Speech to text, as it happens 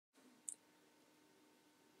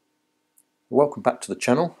Welcome back to the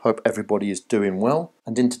channel. Hope everybody is doing well.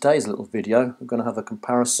 And in today's little video, I'm going to have a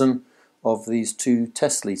comparison of these two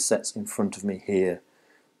test lead sets in front of me here.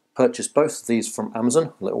 Purchased both of these from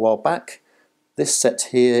Amazon a little while back. This set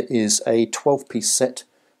here is a 12-piece set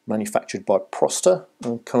manufactured by Proster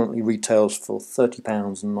and currently retails for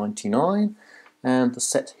 £30.99. And the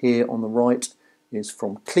set here on the right is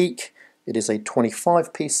from Cleqee. It is a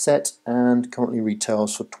 25-piece set and currently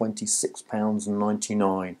retails for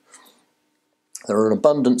 £26.99. There are an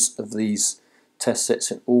abundance of these test sets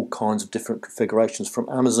in all kinds of different configurations from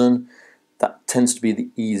Amazon. That tends to be the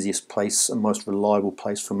easiest place and most reliable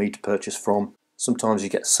place for me to purchase from. Sometimes you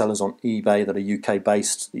get sellers on eBay that are UK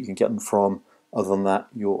based that you can get them from. Other than that,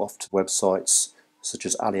 you're off to websites such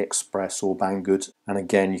as AliExpress or Banggood, and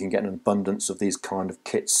again you can get an abundance of these kind of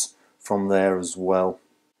kits from there as well.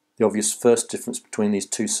 The obvious first difference between these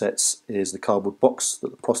two sets is the cardboard box that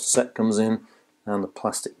the Proster set comes in and the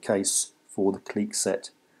plastic case for the Cleqee set.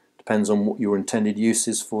 Depends on what your intended use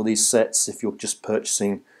is for these sets. If you're just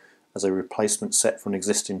purchasing as a replacement set for an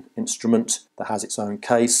existing instrument that has its own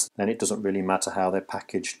case, then it doesn't really matter how they're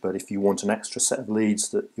packaged. But if you want an extra set of leads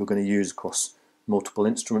that you're going to use across multiple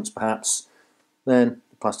instruments perhaps, then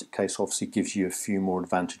the plastic case obviously gives you a few more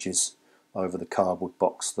advantages over the cardboard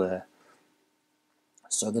box there.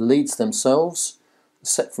 So the leads themselves, the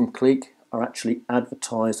set from Cleqee, are actually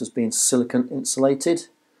advertised as being silicone insulated.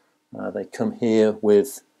 They come here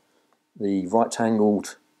with the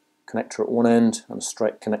right-angled connector at one end and a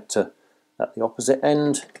straight connector at the opposite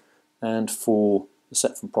end, and for the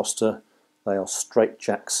set from Proster they are straight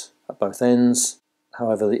jacks at both ends.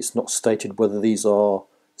 However, it's not stated whether these are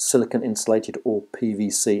silicone insulated or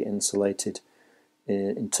PVC insulated.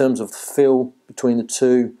 In terms of the feel between the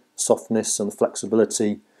two, softness and the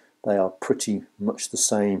flexibility, they are pretty much the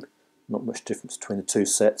same. Not much difference between the two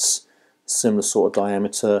sets. Similar sort of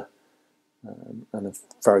diameter and a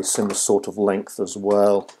very similar sort of length as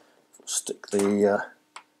well. Stick the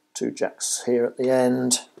two jacks here at the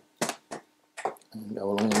end and go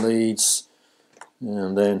along the leads,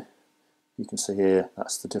 and then you can see here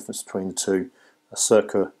that's the difference between the two, a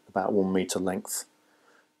circa about 1 meter length.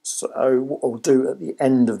 So what I'll do at the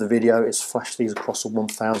end of the video is flash these across a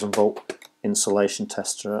 1000 volt insulation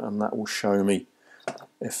tester, and that will show me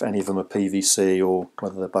if any of them are PVC or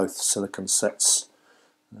whether they're both silicone sets.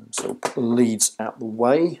 So we'll put the leads out the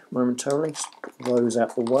way momentarily, just put those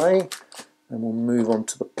out the way, and we'll move on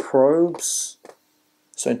to the probes.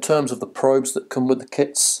 So in terms of the probes that come with the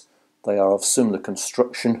kits, they are of similar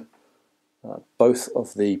construction. Both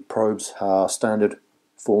of the probes are standard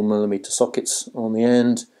 4mm sockets on the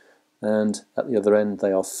end, and at the other end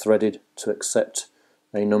they are threaded to accept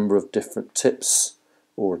a number of different tips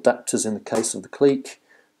or adapters in the case of the Cleqee.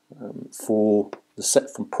 For the set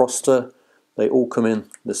from Proster, they all come in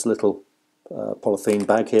this little polythene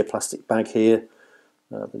bag here, plastic bag here,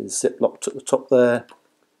 that is zip-locked at the top there.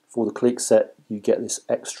 For the Cleqee set, you get this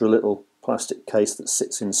extra little plastic case that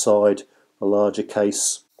sits inside a larger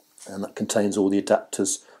case, and that contains all the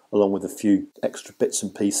adapters along with a few extra bits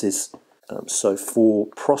and pieces. So for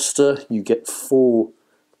Proster, you get 4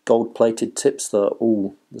 gold-plated tips that are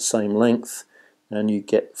all the same length, and you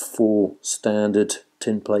get 4 standard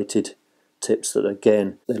tin-plated tips that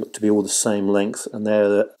again they look to be all the same length, and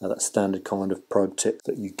they're that standard kind of probe tip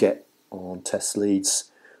that you get on test leads.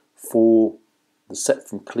 For the set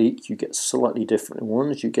from Cleqee, you get slightly different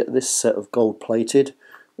ones. You get this set of gold plated,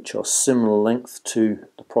 which are similar length to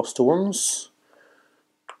the Proster ones,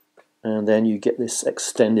 and then you get this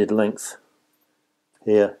extended length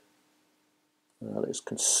here that is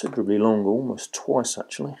considerably longer, almost twice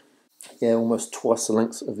actually. Yeah, almost twice the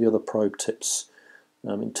length of the other probe tips.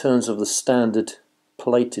 In terms of the standard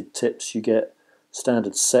plated tips, you get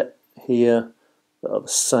standard set here that are the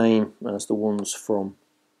same as the ones from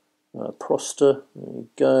Proster. There you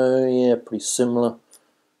go, yeah, pretty similar.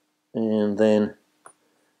 And then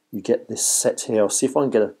you get this set here. I'll see if I can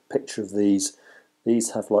get a picture of these.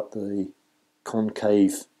 These have like the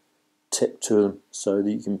concave tip to them so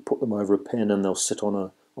that you can put them over a pin and they'll sit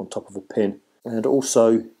on top of a pin. And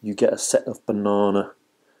also you get a set of banana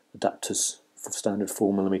adapters, for standard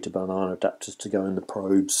 4mm banana adapters to go in the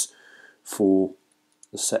probes for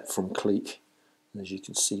the set from Cleqee, as you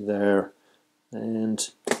can see there.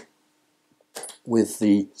 And with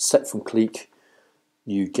the set from Cleqee,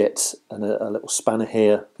 you get a little spanner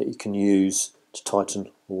here that you can use to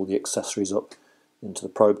tighten all the accessories up into the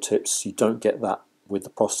probe tips. You don't get that with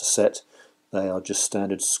the Proster set. They are just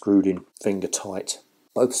standard screwed in finger tight.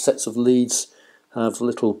 Both sets of leads have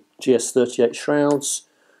little GS38 shrouds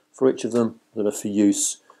for each of them that are for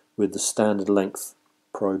use with the standard length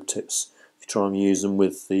probe tips. If you try and use them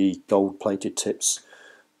with the gold plated tips,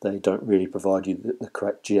 they don't really provide you the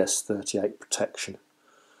correct GS38 protection.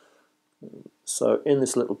 So in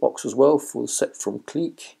this little box as well, for the set from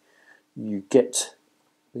Cleqee, you get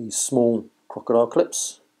these small crocodile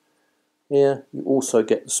clips. Here you also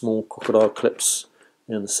get the small crocodile clips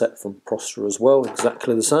in the set from Proster as well,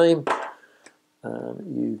 exactly the same.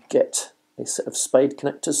 You get a set of spade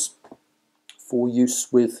connectors for use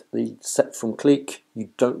with the set from Cleqee. You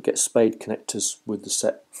don't get spade connectors with the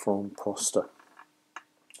set from Proster.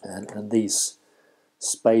 And these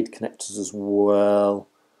spade connectors as well,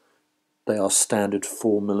 they are standard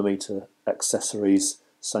 4mm accessories,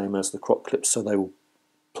 same as the croc clips, so they will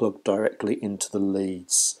plug directly into the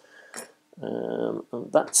leads. And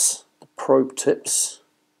that's the probe tips.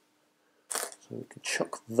 So we can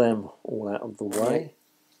chuck them all out of the way.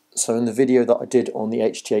 So in the video that I did on the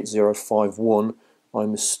HT8051, I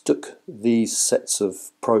mistook these sets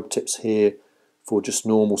of probe tips here for just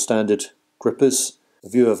normal standard grippers. The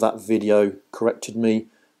viewer of that video corrected me,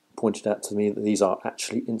 pointed out to me that these are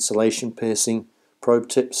actually insulation piercing probe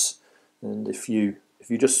tips, and if you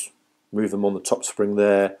just move them on the top spring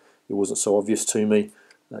there, it wasn't so obvious to me.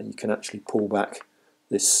 You can actually pull back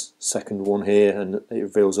this second one here and it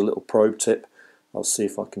reveals a little probe tip. I'll see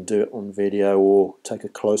if I can do it on video or take a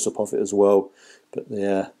close-up of it as well. But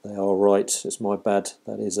yeah, they are right. It's my bad.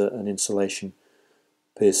 That is an insulation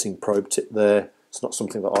piercing probe tip there. It's not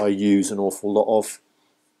something that I use an awful lot of,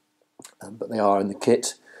 but they are in the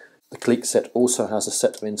kit. The Cleqee set also has a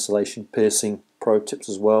set of insulation piercing probe tips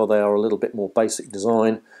as well. They are a little bit more basic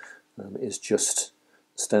design. It's just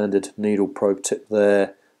standard needle probe tip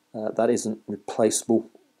there. That isn't replaceable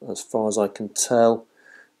as far as I can tell.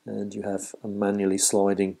 And you have a manually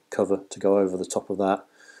sliding cover to go over the top of that,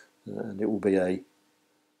 and it will be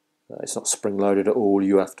it's not spring loaded at all.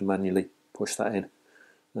 You have to manually push that in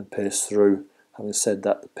and pierce through. Having said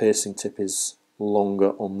that, the piercing tip is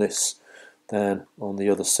longer on this than on the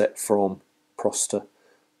other set from Proster,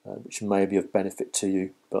 which may be of benefit to you,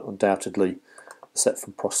 but undoubtedly the set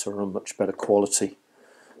from Proster are of much better quality.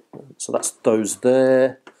 So that's those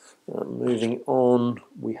there. Moving on,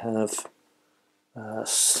 we have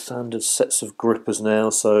standard sets of grippers now.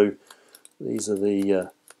 So these are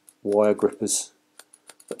the wire grippers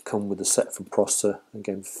that come with the set from Proster.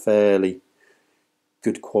 Again, fairly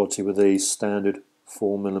good quality with these, standard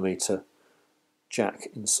 4mm jack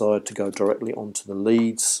inside to go directly onto the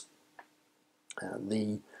leads.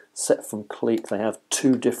 The set from Cleqee, they have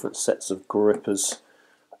two different sets of grippers.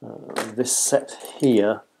 This set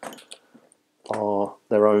here are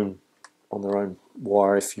their own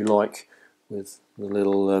wire, if you like, with the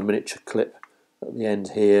little miniature clip at the end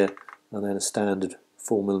here, and then a standard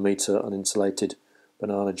 4mm uninsulated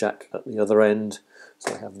banana jack at the other end.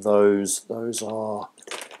 So I have those. Those are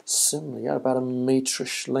similarly about a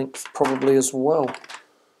metre-ish length probably as well.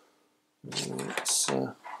 Let's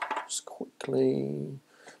just quickly.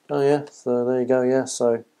 Oh yeah, so there you go. Yeah,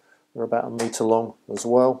 so they're about a metre long as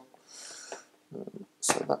well.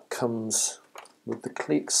 So that comes with the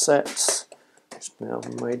Cleqee sets. Just now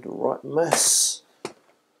made the right mess.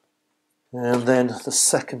 And then the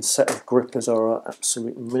second set of grippers are an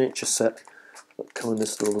absolute miniature set that come in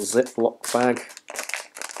this little Ziploc bag.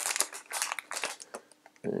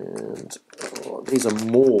 And these are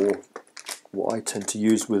more what I tend to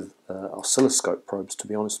use with oscilloscope probes, to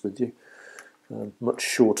be honest with you. Much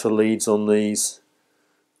shorter leads on these,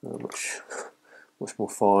 much more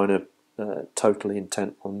finer, totally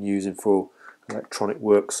intent on using for electronic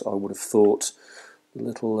works, I would have thought. The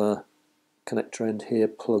little connector end here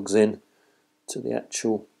plugs in to the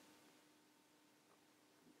actual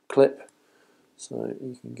clip, so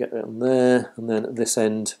you can get it on there. And then at this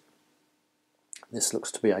end, this looks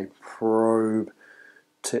to be a probe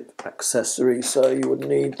tip accessory, so you would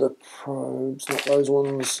need the probes, not those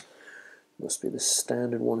ones. Must be the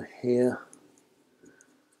standard one here.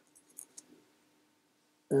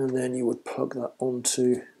 And then you would plug that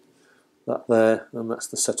onto that there, and that's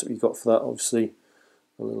the setup you've got for that. Obviously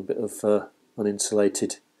a little bit of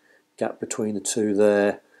uninsulated gap between the two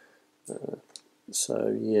there,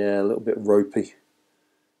 so yeah, a little bit ropey.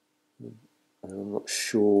 I'm not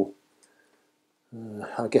sure.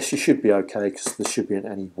 I guess you should be okay, because there should be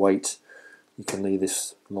any weight. You can leave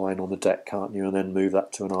this lying on the deck, can't you, and then move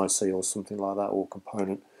that to an IC or something like that, or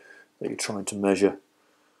component that you're trying to measure,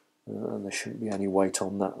 and there shouldn't be any weight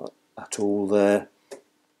on that at all there.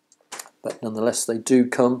 But nonetheless, they do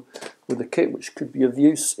come with a kit which could be of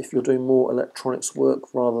use if you're doing more electronics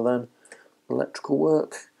work rather than electrical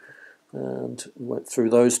work. And we went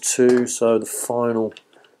through those two. So the final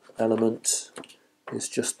element is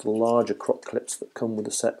just the larger crop clips that come with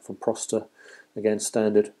the set from Proster. Again,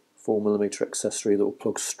 standard 4mm accessory that will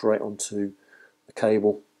plug straight onto the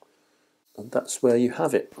cable. And that's where you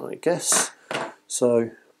have it, I guess.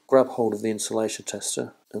 So grab hold of the insulation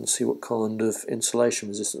tester and see what kind of insulation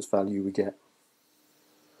resistance value we get.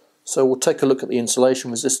 So we'll take a look at the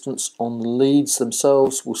insulation resistance on the leads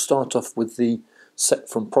themselves. We'll start off with the set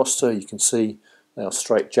from Proster. You can see they are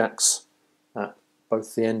straight jacks at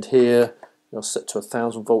both the end here. They are set to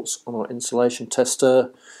 1000 volts on our insulation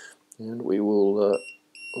tester, and we will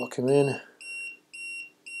lock them in.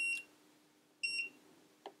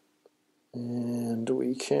 And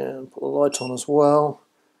we can put the light on as well.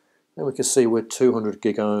 And we can see we're 200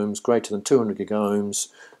 gig ohms, greater than 200 gig ohms,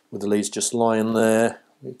 with the leads just lying there.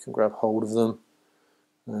 We can grab hold of them,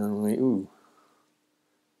 and we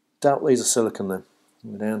doubt these are silicon then.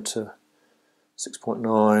 We're down to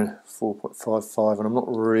 6.9, 4.55, and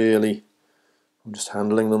I'm just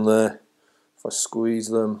handling them there. If I squeeze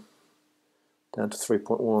them down to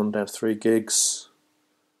 3.1, down to 3 gigs,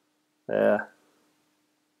 yeah,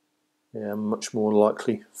 much more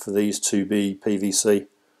likely for these to be PVC.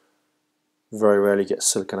 Very rarely get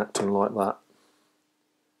silicon acting like that.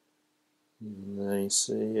 And there you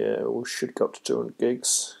see, yeah, we should go up to 200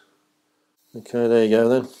 gigs. Okay, there you go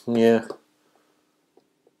then.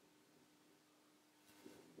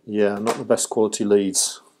 Yeah, not the best quality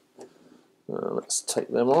leads. Let's take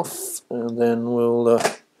them off, and then we'll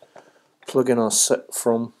plug in our set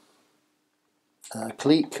from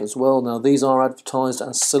Cleqee as well. Now these are advertised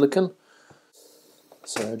as silicon,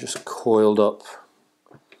 so just coiled up,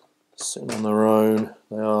 sitting on their own.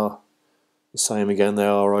 They are the same again, they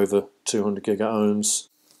are over 200 giga ohms.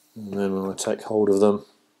 And then when I take hold of them,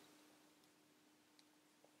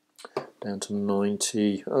 down to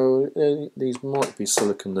 90. Oh, these might be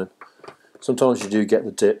silicon then. Sometimes you do get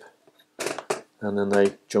the dip, and then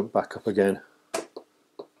they jump back up again.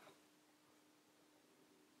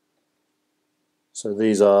 So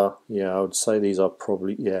these are, I would say these are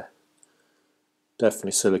probably,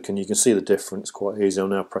 definitely silicon. You can see the difference quite easy. I'm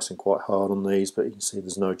now pressing quite hard on these, but you can see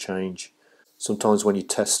there's no change. Sometimes when you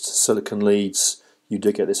test silicon leads, you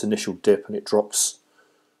do get this initial dip and it drops,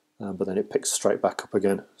 but then it picks straight back up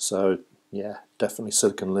again. So yeah, definitely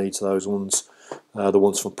silicon leads, those ones. The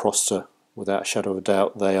ones from Proster, without a shadow of a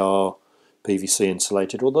doubt, they are PVC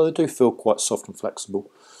insulated, although they do feel quite soft and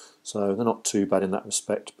flexible. So they're not too bad in that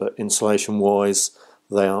respect, but insulation wise,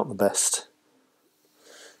 they aren't the best.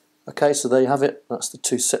 Okay, so there you have it. That's the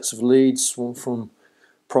two sets of leads, one from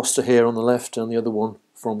Proster here on the left and the other one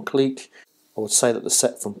from Cleqee. I would say that the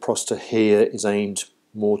set from Proster here is aimed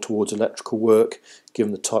more towards electrical work,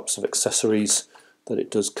 given the types of accessories that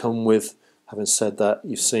it does come with. Having said that,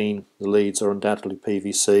 you've seen the leads are undoubtedly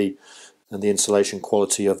PVC, and the insulation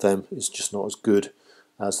quality of them is just not as good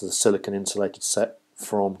as the silicon insulated set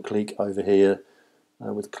from Cleqee over here.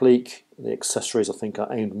 With Cleqee, the accessories I think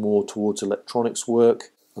are aimed more towards electronics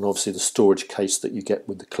work, and obviously the storage case that you get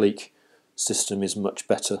with the Cleqee system is much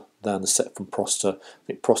better than the set from Proster. I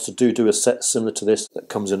think Proster do a set similar to this that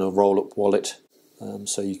comes in a roll-up wallet,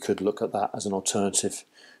 so you could look at that as an alternative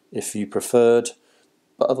if you preferred.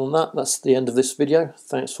 But other than that, that's the end of this video.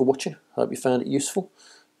 Thanks for watching. I hope you found it useful,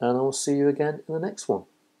 and I will see you again in the next one.